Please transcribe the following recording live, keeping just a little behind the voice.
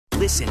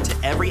Listen to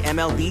every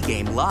MLB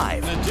game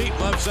live. In the deep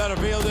left center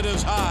field, it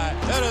is high,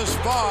 it is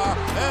far,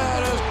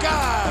 it is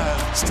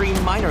gone.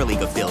 Stream minor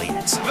league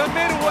affiliates. The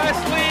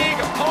Midwest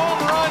League home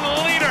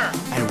run leader.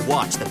 And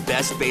watch the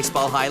best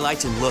baseball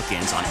highlights and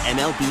look-ins on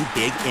MLB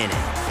Big Inning.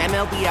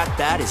 MLB At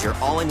Bat is your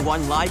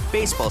all-in-one live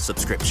baseball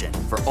subscription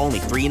for only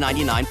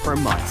 $3.99 per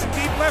month.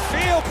 Deep left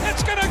field,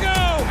 it's gonna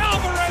go.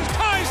 Alvarez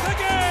ties the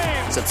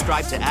game.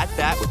 Subscribe to At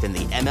Bat within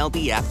the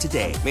MLB app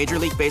today. Major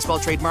League Baseball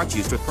trademarks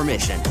used with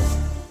permission.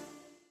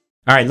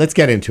 All right, let's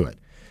get into it.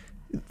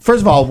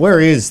 First of all, where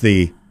is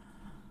the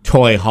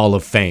Toy Hall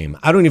of Fame?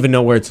 I don't even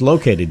know where it's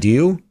located. Do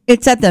you?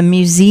 It's at the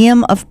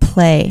Museum of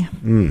Play.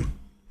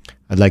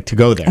 I'd like to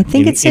go there. I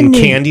think it's in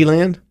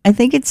Candyland. I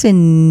think it's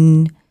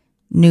in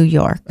New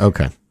York.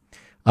 Okay.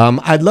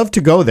 I'd love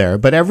to go there,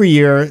 but every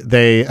year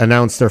they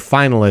announce their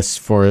finalists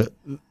for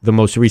the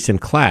most recent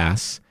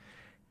class,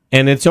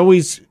 and it's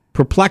always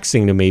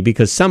perplexing to me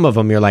because some of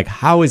them you're like,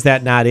 how is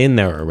that not in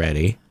there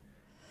already?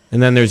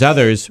 And then there's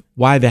others,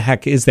 why the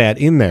heck is that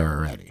in there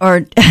already?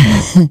 Or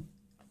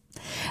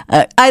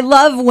I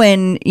love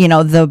when,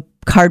 the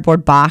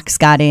cardboard box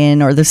got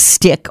in, or the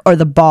stick or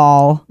the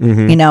ball,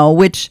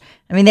 which,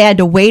 they had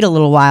to wait a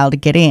little while to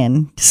get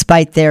in,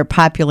 despite their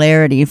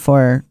popularity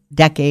for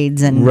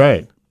decades and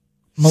millennia.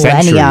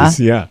 Centuries,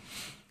 yeah.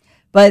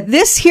 But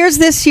here's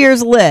this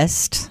year's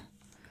list.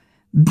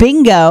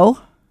 Bingo.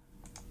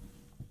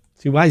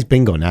 See, why is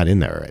bingo not in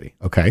there already?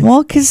 Okay.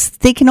 Well, because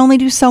they can only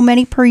do so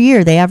many per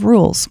year. They have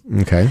rules.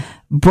 Okay.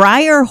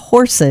 Breyer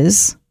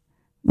horses,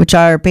 which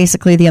are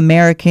basically the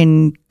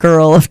American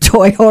Girl of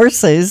toy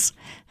horses.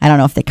 I don't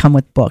know if they come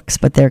with books,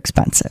 but they're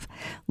expensive.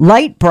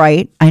 Light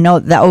Bright, I know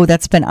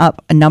that's been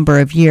up a number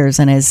of years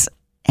and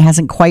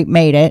hasn't quite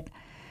made it.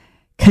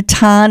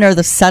 Catan, or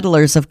the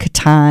Settlers of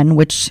Catan,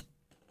 which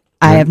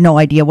I have no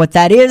idea what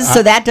that is,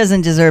 so that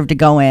doesn't deserve to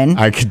go in.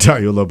 I could tell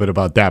you a little bit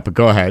about that, but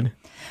go ahead.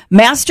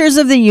 Masters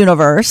of the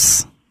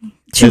Universe,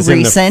 too As in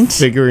recent. the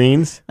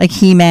figurines? Like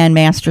He-Man,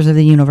 Masters of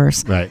the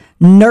Universe. Right.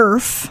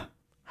 Nerf.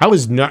 How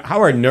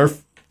are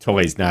Nerf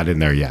toys not in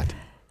there yet?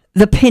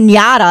 The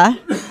Pinata.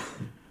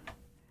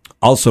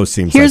 Also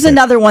seems Here's like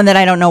another one that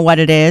I don't know what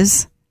it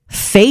is.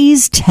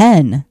 Phase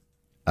 10.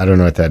 I don't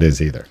know what that is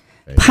either.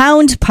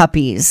 Pound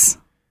Puppies.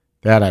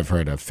 That I've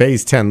heard of.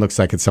 Phase 10 looks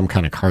like it's some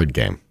kind of card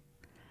game.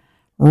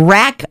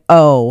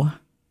 Rack-O.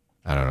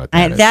 I don't know what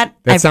that is.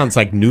 That sounds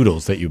like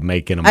noodles that you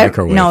make in a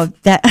microwave. No,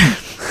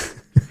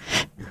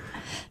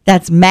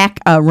 that's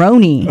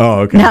macaroni.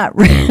 Oh, okay. Not all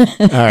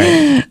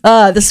right.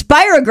 The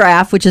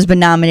Spirograph, which has been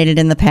nominated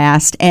in the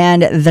past,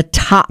 and the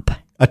Top.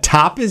 A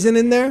Top isn't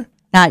in there?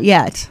 Not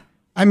yet.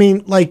 I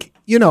mean,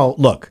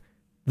 look,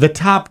 the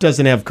Top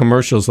doesn't have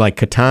commercials like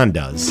Catan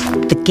does.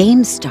 The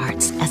game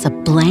starts as a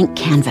blank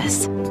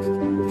canvas,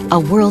 a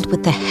world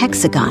with the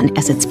hexagon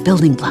as its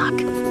building block,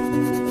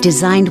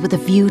 designed with a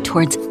view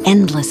towards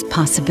endless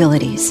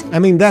possibilities. I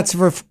mean, that's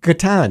for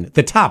Catan.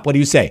 The Top, what do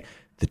you say?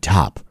 The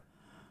Top.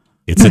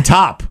 It's a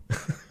top.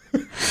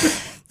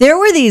 There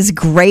were these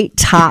great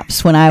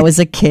tops when I was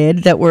a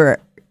kid that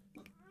were,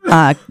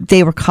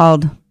 they were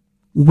called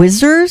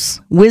whizzers,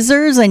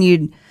 and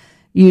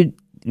you'd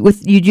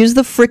use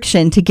the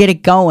friction to get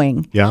it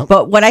going. Yeah.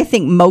 But what I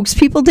think most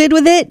people did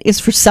with it is,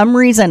 for some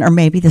reason, or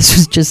maybe this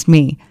was just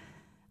me,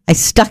 I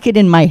stuck it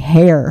in my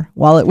hair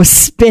while it was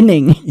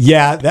spinning.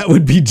 Yeah, that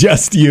would be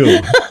just you.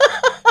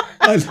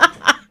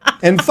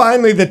 And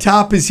finally, the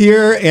Top is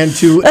here, and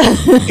to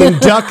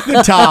induct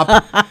the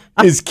Top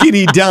is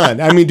Kitty Dunn.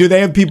 I mean, do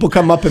they have people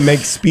come up and make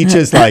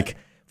speeches like,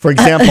 for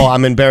example,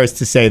 I'm embarrassed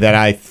to say that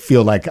I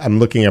feel like I'm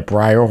looking at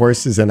Breyer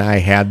horses, and I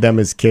had them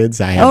as kids.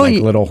 I had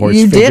little horse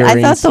figurines. You did?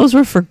 I thought those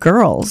were for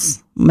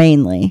girls,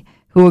 mainly,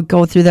 who would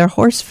go through their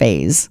horse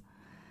phase.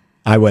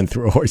 I went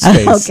through a horse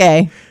phase.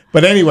 Okay.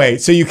 But anyway,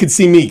 so you could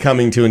see me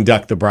coming to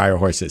induct the Breyer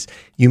horses.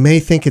 You may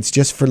think it's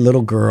just for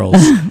little girls,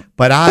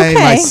 but I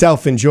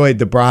myself enjoyed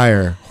the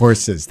Breyer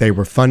horses. They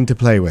were fun to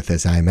play with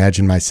as I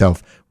imagined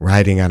myself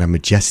riding on a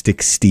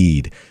majestic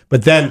steed.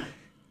 But then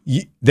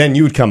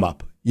you would come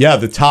up. Yeah,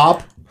 the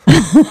Top.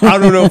 I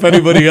don't know if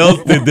anybody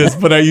else did this,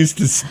 but I used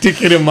to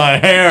stick it in my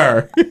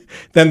hair.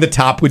 Then the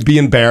Top would be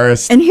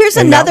embarrassed. And here's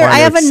another, I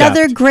have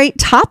another great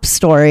Top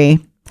story.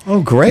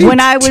 Oh, great. When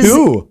I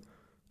was...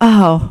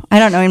 I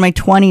don't know, in my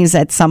 20s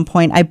at some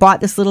point, I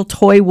bought this little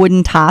toy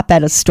wooden top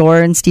at a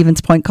store in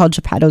Stevens Point called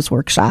Geppetto's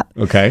Workshop.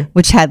 Okay.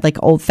 Which had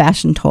like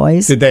old-fashioned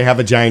toys. Did they have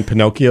a giant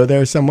Pinocchio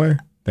there somewhere?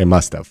 They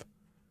must have.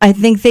 I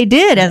think they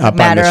did, as a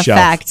matter of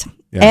fact.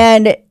 Yeah.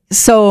 And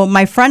so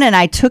my friend and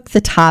I took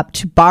the Top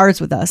to bars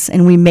with us,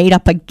 and we made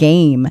up a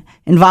game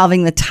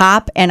involving the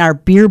Top and our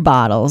beer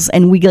bottles,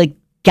 and we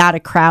got a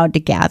crowd to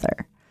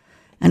gather.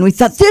 And we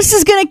thought, this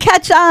is going to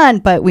catch on,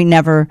 but we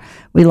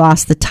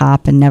lost the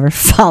Top and never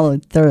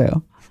followed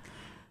through.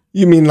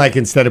 You mean like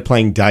instead of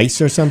playing dice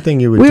or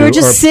something, you would were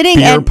just sitting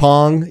beer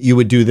pong, you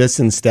would do this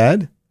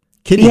instead?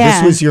 Kitty,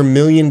 this was your $1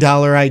 million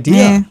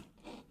idea.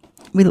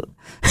 Yeah.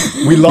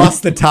 We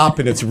lost the Top,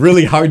 and it's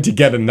really hard to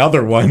get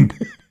another one.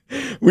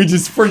 We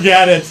just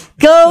forget it.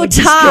 Let's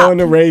Top. Just go on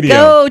the radio.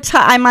 Go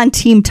Top. I'm on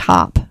Team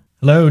Top.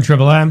 Hello,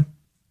 Triple M.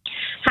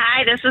 Hi,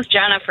 Hi, this is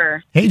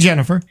Jennifer. Hey,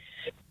 Jennifer.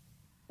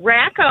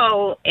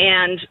 Racco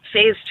and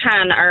Phase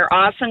 10 are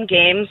awesome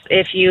games.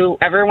 If you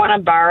ever want to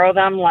borrow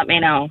them, let me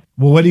know.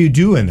 Well, what do you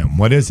do in them?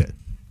 What is it?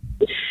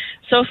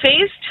 So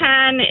Phase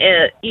 10,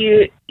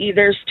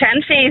 there's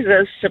 10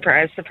 phases,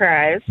 surprise,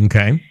 surprise.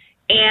 Okay.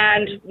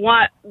 And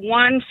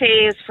one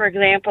phase, for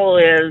example,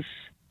 is,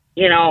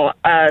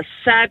 a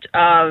set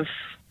of,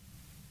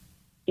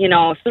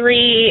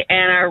 3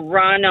 and a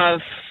run of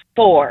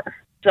 4.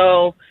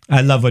 So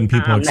I love when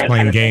people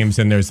explain games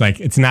and there's like,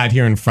 it's not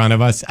here in front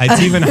of us.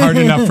 It's even hard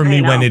enough for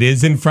me when it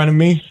is in front of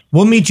me.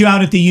 We'll meet you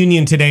out at the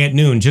Union today at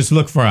noon. Just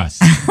look for us.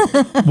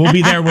 We'll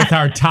be there with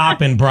our Top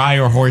and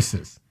Breyer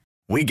horses.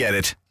 We get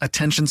it.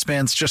 Attention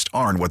spans just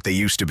aren't what they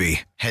used to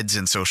be. Heads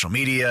in social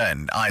media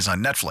and eyes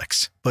on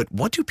Netflix. But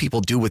what do people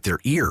do with their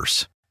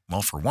ears?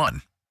 Well, for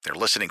one, they're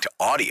listening to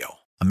audio.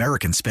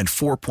 Americans spend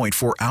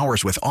 4.4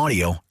 hours with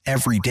audio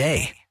every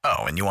day. Oh,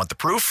 and you want the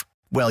proof?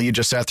 Well, you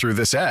just sat through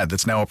this ad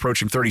that's now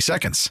approaching 30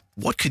 seconds.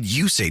 What could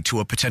you say to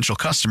a potential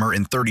customer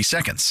in 30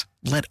 seconds?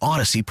 Let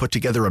Odyssey put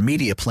together a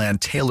media plan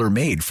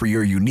tailor-made for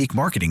your unique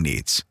marketing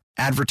needs.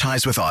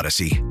 Advertise with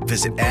Odyssey.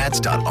 Visit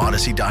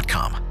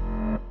ads.odyssey.com.